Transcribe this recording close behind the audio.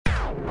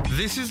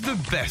This is the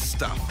best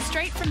stuff.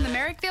 Straight from the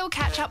Merrickville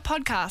Catch-Up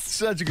Podcast.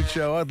 Such a good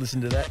show. I'd listen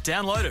to that.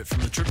 Download it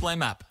from the Triple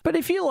M app. But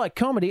if you like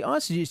comedy, I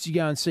suggest you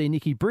go and see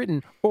Nikki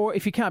Britton, or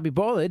if you can't be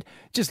bothered,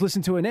 just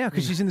listen to her now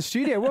because she's in the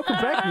studio. Welcome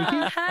back,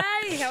 Nikki.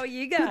 Hey, how are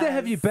you guys? Good to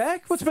have you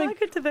back. So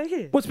good to be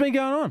here. What's been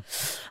going on?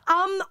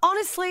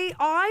 Honestly,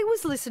 I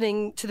was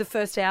listening to the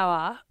first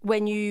hour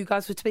when you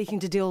guys were speaking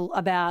to Dill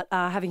about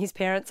having his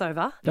parents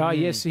over. Oh,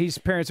 yes. His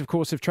parents, of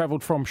course, have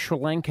travelled from Sri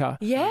Lanka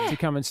Yeah. to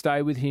come and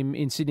stay with him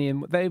in Sydney,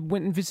 and they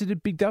went and visited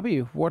Big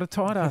W. What a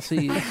tight ass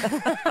he is.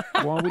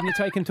 Why wouldn't you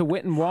take him to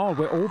Wet and Wild,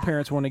 where all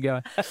parents want to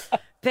go?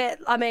 But,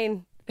 I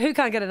mean, who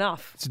can't get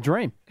enough? It's a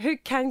dream. Who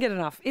can get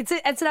enough? It's an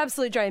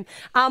absolute dream.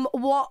 I'm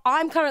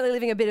currently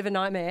living a bit of a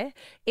nightmare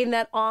in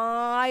that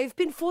I've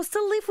been forced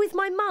to live with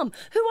my mum,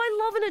 who I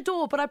love and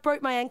adore, but I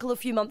broke my ankle a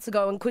few months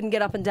ago and couldn't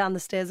get up and down the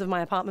stairs of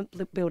my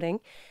apartment building.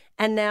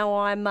 And now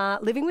I'm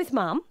living with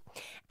mum.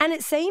 And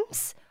it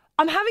seems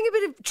I'm having a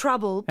bit of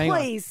trouble. Hang on.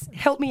 Please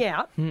help me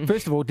out.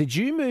 First of all, did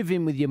you move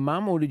in with your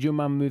mum, or did your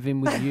mum move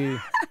in with you?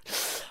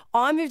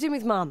 I moved in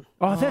with mum.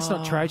 Oh, that's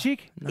not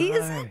tragic.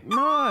 Is it?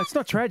 No, it's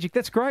not tragic.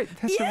 That's great.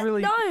 That's a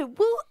really... No,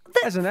 well,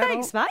 As an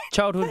thanks, adult. mate.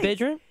 Childhood Thanks.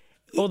 bedroom?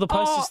 All the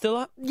posters still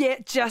up? Yeah,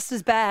 just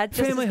as bad.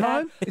 Just Family as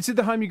bad. home? Is it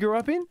the home you grew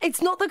up in?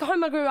 It's not the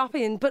home I grew up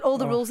in, but all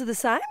the rules are the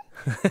same.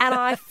 And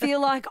I feel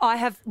like I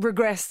have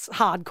regressed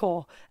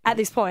hardcore at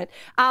this point.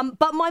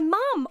 But my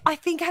mum, I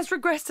think, has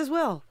regressed as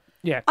well.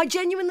 Yeah. I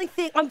genuinely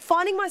think I'm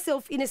finding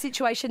myself in a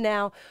situation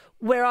now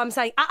where I'm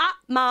saying,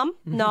 mum,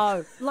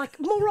 no, like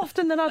more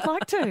often than I'd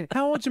like to.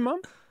 How old's your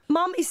mum?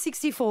 Mum is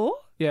 64.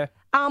 Yeah.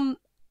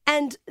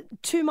 And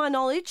to my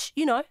knowledge,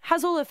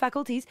 has all her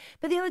faculties.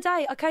 But the other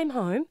day I came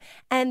home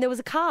and there was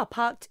a car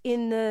parked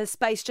in the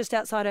space just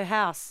outside her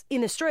house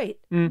in the street,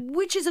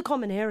 which is a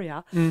common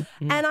area. And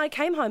I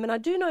came home, and I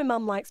do know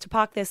Mum likes to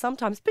park there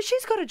sometimes, but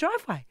she's got a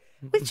driveway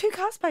with 2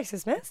 car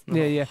spaces, Mess.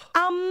 Yeah.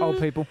 Old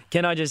people.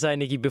 Can I just say,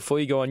 Nikki, before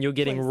you go on, you're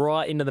getting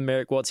right into the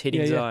Merrick Watts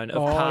hitting zone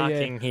of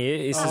parking here.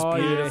 This is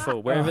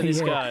beautiful, wherever this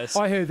goes.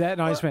 I heard that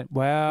and I just went,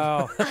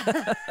 wow.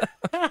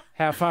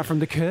 How far from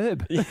the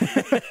curb?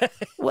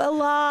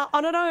 Well,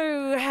 I don't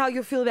know how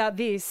you'll feel about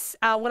this.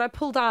 When I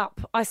pulled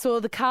up, I saw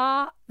the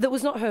car that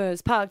was not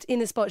hers parked in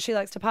the spot she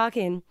likes to park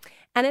in,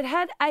 and it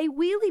had a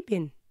wheelie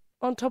bin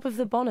on top of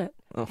the bonnet.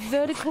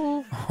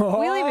 Vertical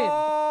wheelie bin.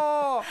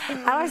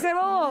 And I said,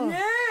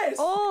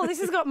 Yes!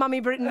 this has got Mummy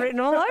Britton written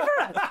all over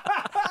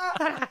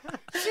it.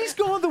 She's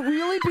got the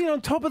wheelie bin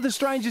on top of the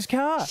stranger's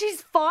car.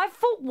 She's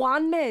 5'1",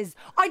 Mez.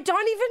 I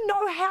don't even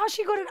know how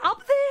she got it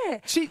up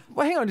there.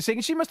 Hang on a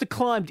second. She must have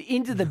climbed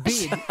into the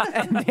bin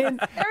and then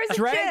There is a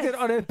dragged chance. it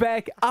on her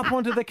back up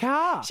onto the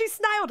car. She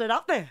snailed it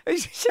up there. She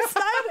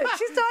snailed it.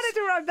 She started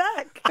to run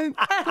back. And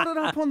put it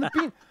up on the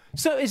bin.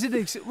 So is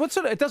it what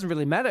sort of? It doesn't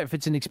really matter if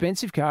it's an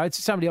expensive car.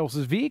 It's somebody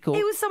else's vehicle.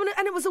 It was someone,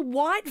 and it was a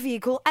white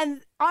vehicle,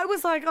 and I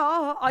was like,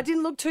 I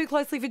didn't look too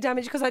closely for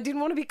damage because I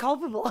didn't want to be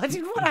culpable. I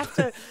didn't want to have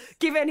to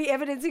give any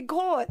evidence in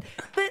court.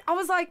 But I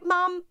was like,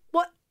 Mum,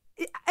 what?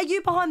 Are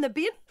you behind the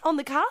bin on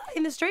the car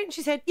in the street? And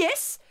she said,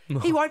 yes.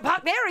 He won't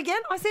park there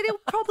again. I said, he'll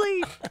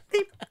probably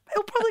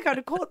go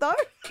to court though.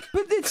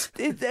 But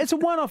it's a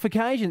one-off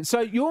occasion.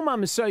 So your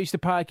mum is so used to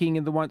parking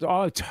in the ones.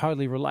 I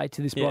totally relate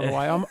to this, by the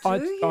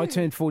way. I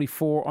turned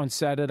 44 on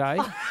Saturday,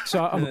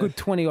 so I'm a good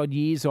 20-odd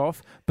years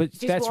off. But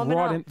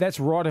that's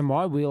right in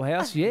my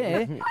wheelhouse.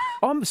 Yeah,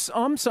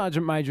 I'm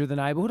Sergeant Major of the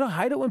neighbourhood. I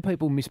hate it when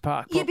people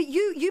mispark. Yeah, but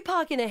you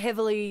park in a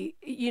heavy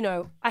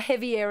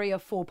area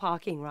for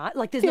parking, right?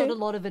 Like there's not a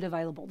lot of it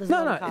available. There's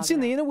No, it's in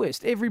the inner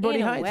west.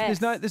 Everybody hates.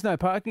 There's no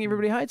parking.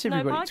 Everybody hates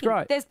everybody. No It's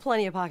great. There's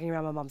plenty of parking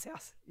around my mum's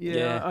house.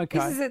 Yeah. Okay.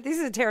 This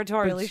is a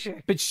territorial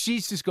issue. But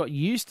she's just got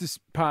used to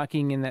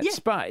parking in that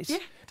space. Yeah,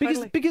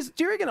 because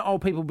do you reckon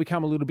old people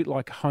become a little bit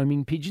like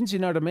homing pigeons? You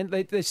know what I mean?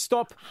 They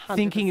stop 100%.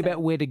 thinking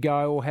about where to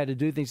go or how to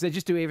do things. They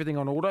just do everything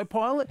on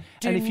autopilot.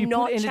 And if you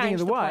not put anything in change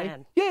the the way,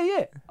 plan.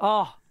 yeah.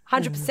 Oh,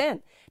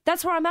 100%.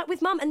 That's where I'm at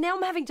with Mum. And now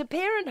I'm having to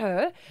parent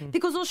her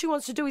because all she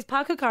wants to do is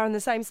park her car in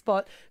the same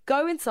spot,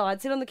 go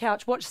inside, sit on the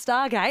couch, watch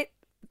Stargate,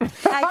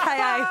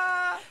 a.k.a.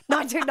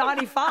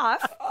 1995.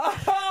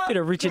 Bit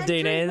of Richard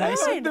Dean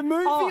Anderson. The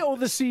movie or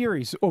the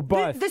series or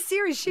both? The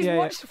series she's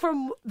watched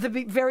from the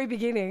very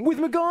beginning. With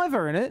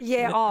MacGyver in it?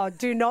 Yeah,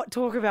 do not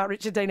talk about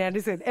Richard Dean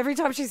Anderson. Every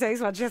time she sees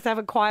one, she has to have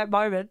a quiet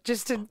moment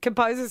just to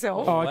compose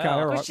herself. Oh, okay,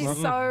 all right.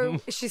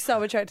 Because she's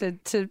so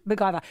attracted to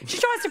MacGyver. She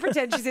tries to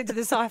pretend she's into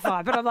the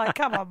sci-fi, but I'm like,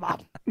 come on,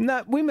 Mum.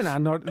 No, women are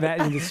not that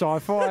into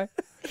sci-fi.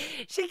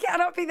 She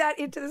cannot be that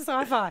into the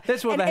sci-fi.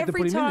 That's why they had to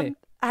put him in there.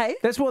 Hey?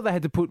 That's why they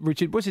had to put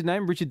Richard. What's his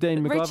name? Richard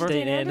Dean MacGyver. Richard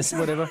Dean Anderson.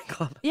 Whatever.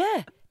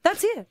 Yeah,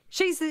 that's it.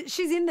 She's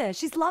in there.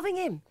 She's loving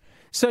him.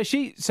 So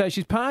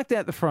she's parked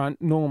out the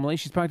front normally.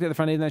 She's parked out the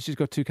front even though she's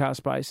got 2 car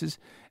spaces,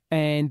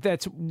 and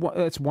that's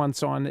one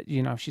sign that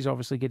she's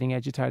obviously getting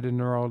agitated in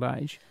her old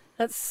age.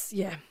 That's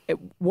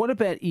What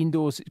about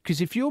indoors? Because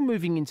if you're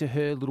moving into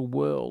her little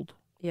world,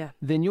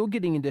 then you're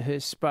getting into her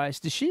space.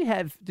 Does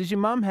your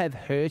mum have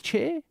her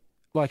chair,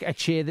 like a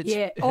chair that's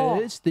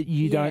hers that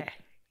you don't?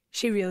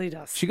 She really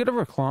does. She got a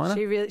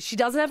recliner? She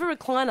doesn't have a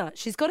recliner.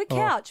 She's got a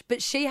couch,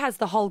 but she has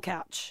the whole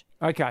couch.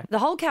 Okay. The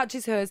whole couch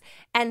is hers.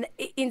 And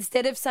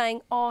instead of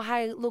saying, oh,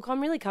 hey, look,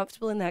 I'm really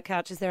comfortable in that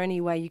couch. Is there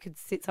any way you could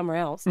sit somewhere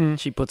else?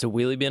 She puts a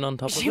wheelie bin on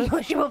top of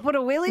it. She will put a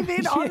wheelie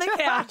bin on the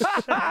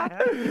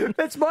couch.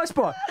 That's my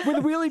spot,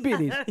 where the wheelie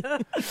bin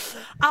is.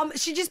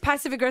 She just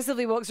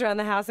passive-aggressively walks around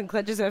the house and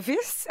clenches her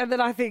fists. And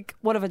then I think,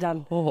 what have I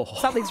done? Oh.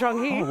 Something's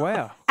wrong here. Oh,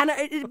 wow. And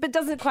but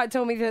doesn't quite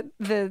tell me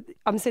that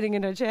I'm sitting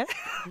in her chair.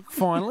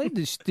 Finally,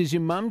 does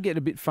your mum get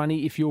a bit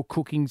funny if you're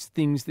cooking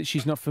things that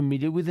she's not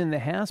familiar with in the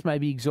house,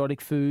 maybe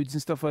exotic foods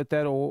and stuff like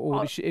that,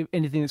 or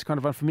anything that's kind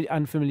of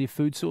unfamiliar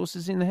food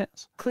sources in the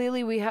house?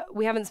 Clearly, we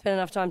haven't spent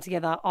enough time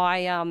together.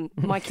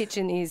 My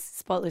kitchen is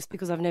spotless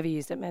because I've never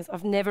used it, Mez.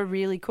 I've never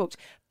really cooked.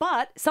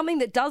 But something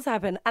that does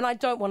happen, and I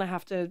don't want to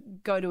have to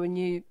go to a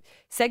new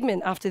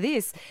segment after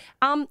this,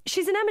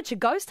 she's an amateur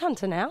ghost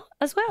hunter now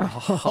as well.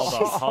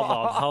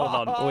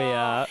 Hold on. We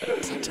are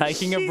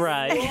taking a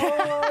break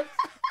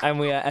and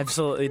we are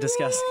absolutely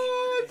discussing.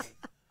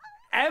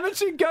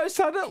 Amateur ghost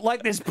hunter?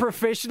 Like there's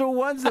professional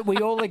ones that we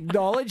all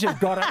acknowledge have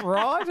got it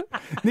right?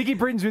 Nikki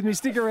Britton's with me.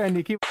 Stick around,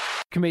 Nikki.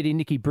 Comedian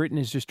Nikki Britton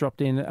has just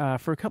dropped in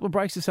for a couple of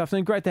breaks this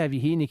afternoon. Great to have you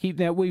here, Nikki.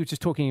 Now, we were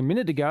just talking a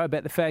minute ago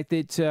about the fact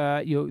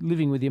that you're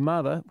living with your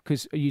mother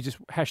because you just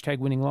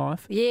 #winning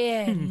life.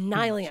 Yeah,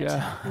 nailing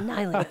it.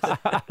 Nailing it.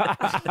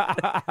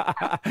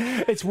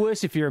 It's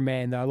worse if you're a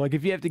man, though. Like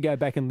if you have to go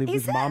back and live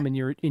with mum in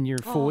your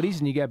 40s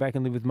and you go back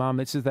and live with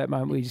mum, it's just that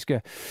moment where you just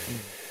go,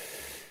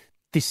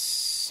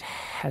 this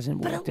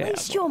hasn't worked out. But at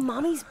least you're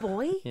mummy's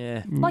boy.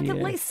 Yeah. Like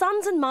at least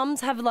sons and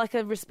mums have like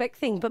a respect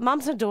thing, but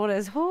mums and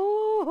daughters,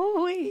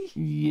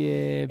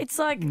 yeah. It's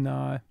like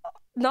no.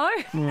 No?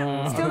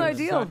 Still no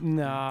deal?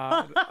 No,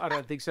 I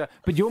don't think so.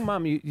 But your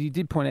mum, you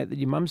did point out that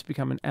your mum's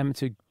become an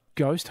amateur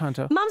ghost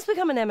hunter. Mum's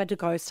become an amateur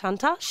ghost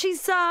hunter.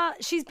 She's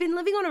been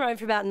living on her own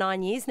for about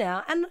 9 years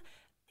now, and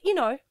you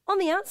know, on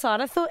the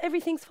outside, I thought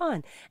everything's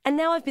fine. And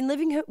now I've been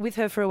living with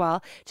her for a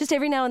while. Just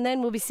every now and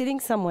then we'll be sitting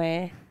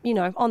somewhere, you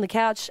know, on the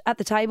couch, at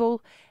the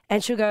table,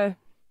 and she'll go,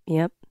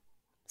 yep,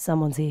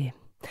 someone's here.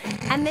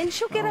 And then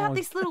she'll get out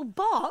this little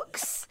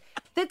box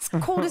that's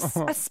called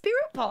a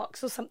spirit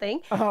box or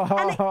something.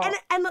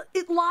 And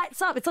it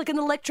lights up. It's like an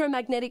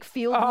electromagnetic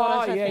field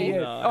monitor thing.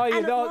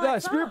 No,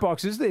 spirit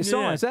boxes, they're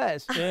science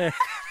as. Yeah.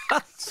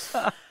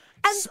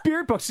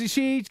 Spirit box, did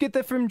she get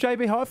that from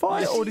JB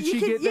Hi-Fi or did she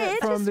get that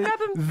from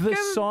the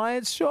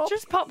science shop?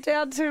 Just pop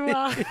down to...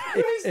 Where's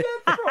that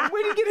from?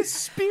 Where did you get a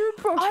spirit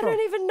box from? I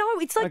don't even know.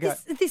 It's like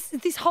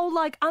this whole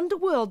like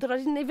underworld that I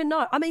didn't even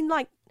know. I mean,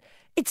 like,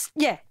 it's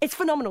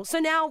phenomenal. So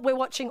now we're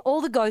watching all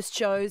the ghost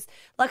shows.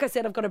 Like I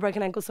said, I've got a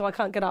broken ankle, so I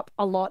can't get up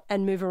a lot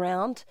and move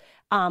around,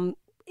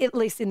 at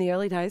least in the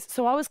early days.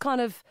 So I was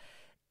kind of,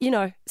 you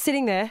know,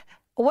 sitting there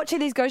watching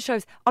these ghost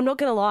shows. I'm not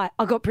going to lie,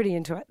 I got pretty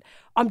into it.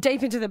 I'm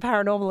deep into the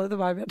paranormal at the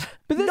moment.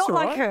 But that's not all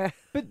right. like her.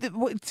 But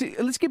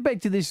let's get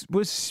back to this.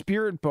 Was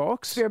Spirit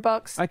Box? Spirit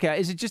Box. Okay,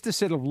 is it just a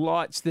set of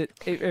lights that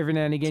every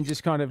now and again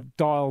just kind of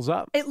dials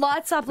up? It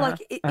lights up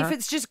if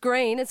it's just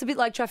green, it's a bit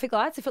like traffic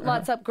lights. If it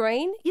lights up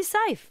green, you're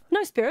safe.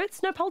 No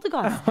spirits, no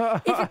poltergeist.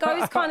 If it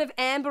goes kind of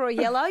amber or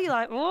yellow, you're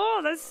like,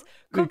 oh, that's...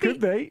 Could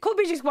be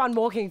just one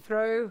walking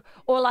through,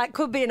 or like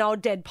could be an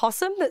old dead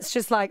possum that's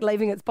just like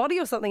leaving its body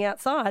or something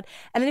outside.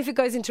 And then if it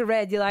goes into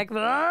red, you're like,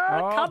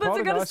 cupboards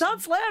are going to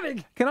start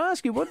slamming. Can I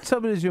ask you, what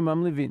suburb does your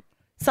mum live in?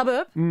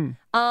 Suburb?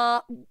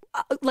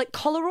 Like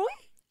Collaroy?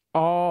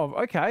 Oh,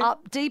 okay.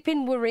 Up deep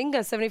in Warringah,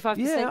 75%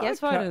 yes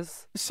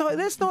voters. So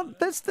that's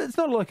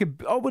not like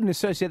I wouldn't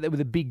associate that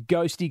with a big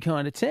ghosty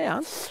kind of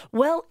town.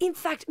 Well, in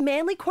fact,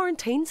 Manly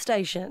Quarantine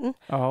Station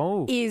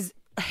is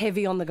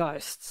heavy on the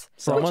ghosts.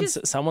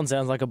 Someone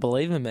sounds like a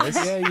believer, Mez.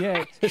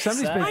 Yeah.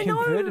 Somebody's been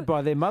converted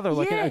by their mother,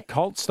 like in a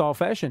cult style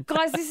fashion.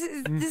 Guys,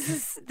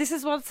 this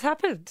is what's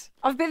happened.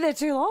 I've been there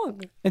too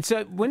long. And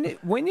so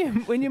when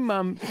your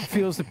mum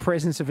feels the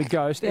presence of a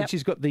ghost and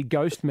she's got the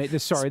ghost the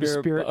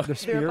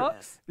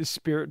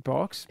spirit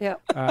box. Yeah.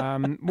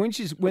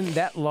 When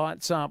that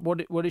lights up,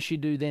 what does she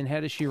do then? How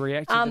does she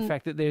react to the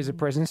fact that there's a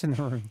presence in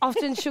the room?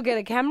 Often she'll get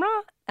a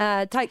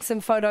camera, take some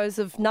photos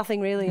of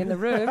nothing really in the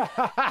room,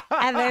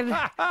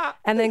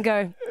 and then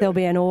go, there'll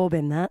be an orb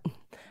in that.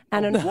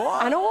 And an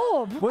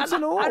orb. What's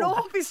an orb? An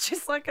orb is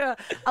just like a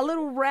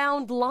little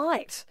round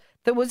light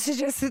that would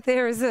suggest that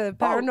there is a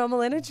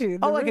paranormal energy in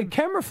the room. Like a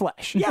camera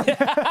flash. Yeah. Like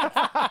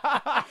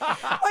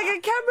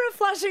a camera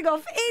flashing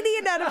off any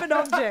inanimate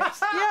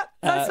object. Yep,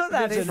 that's what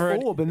that is.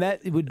 An orb, and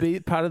that would be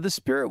part of the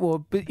spirit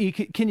world. But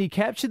can you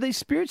capture these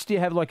spirits? Do you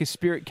have like a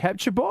spirit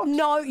capture box?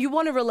 No, you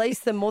want to release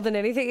them more than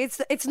anything.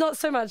 It's not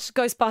so much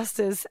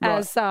Ghostbusters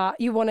as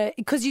you want to,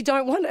 because you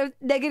don't want a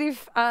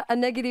negative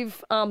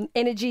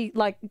energy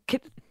like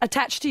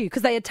attached to you,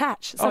 because they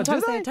attach.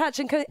 Sometimes they attach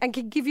and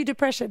can give you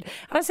depression.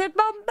 And I said,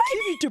 Mum,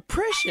 give you depression?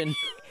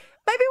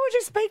 Maybe we'll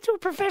just speak to a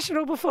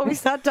professional before we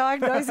start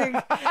diagnosing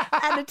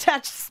an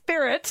attached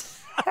spirit.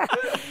 How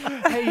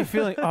are you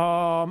feeling?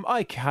 I'm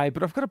okay,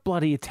 but I've got a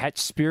bloody attached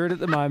spirit at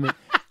the moment.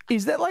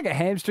 Is that like a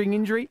hamstring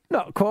injury?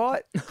 Not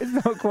quite.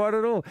 It's not quite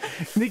at all.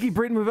 Nikki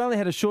Britton, we've only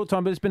had a short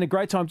time, but it's been a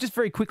great time. Just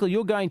very quickly,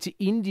 you're going to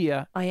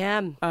India. I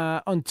am.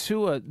 On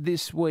tour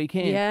this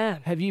weekend. Yeah.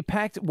 Have you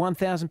packed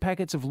 1,000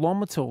 packets of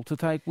Lomatil to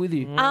take with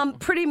you?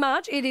 Pretty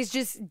much. It is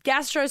just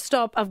gastro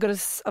stop. I've got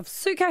a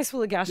suitcase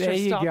full of gastro There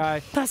you stop. go.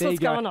 That's There what's you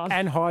go. going on.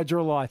 And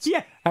hydrolytes.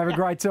 Yeah. Have a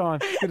great time.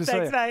 Good to see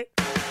you. Thanks, mate.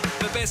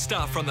 The best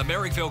stuff from the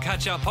Merrickville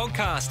Catch Up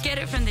Podcast. Get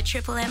it from the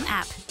Triple M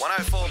app.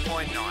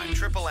 104.9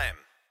 Triple M.